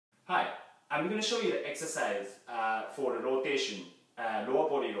Hi, I'm going to show you the exercise for the rotation, lower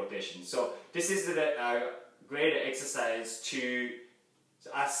body rotation. So this is the great exercise to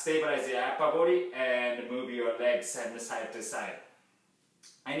stabilize the upper body and move your legs and side to side.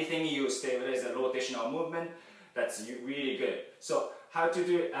 Anything you stabilize the rotational movement, that's really good. So how to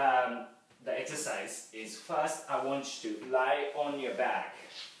do the exercise is, first I want you to lie on your back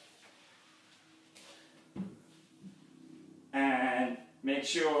and make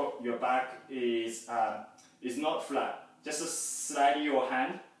sure your back is not flat. Just slide your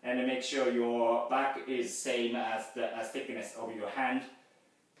hand and make sure your back is same as the thickness of your hand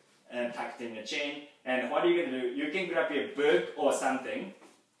and tucked in the chain. And what are you going to do? You can grab a book or something.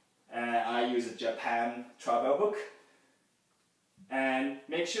 I use a Japan travel book. And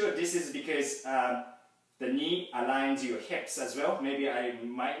make sure this is because the knee aligns your hips as well. Maybe I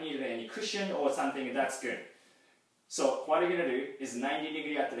might need any cushion or something, that's good. So what you're going to do is 90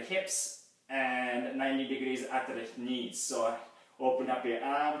 degrees at the hips and 90 degrees at the knees. So open up your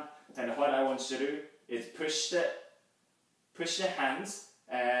arm, and what I want you to do is push the hands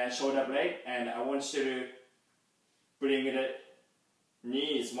and shoulder blade, and I want you to bring the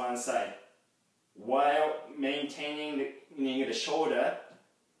knees one side while maintaining the shoulder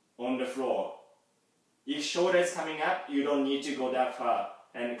on the floor. If shoulder is coming up, you don't need to go that far.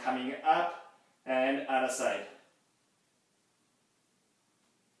 And coming up and other side.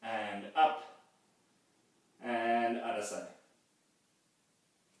 And up and other side.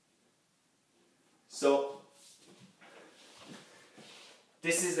 So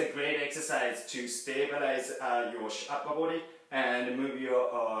this is a great exercise to stabilize your upper body and move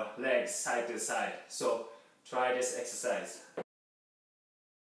your legs side to side. So try this exercise.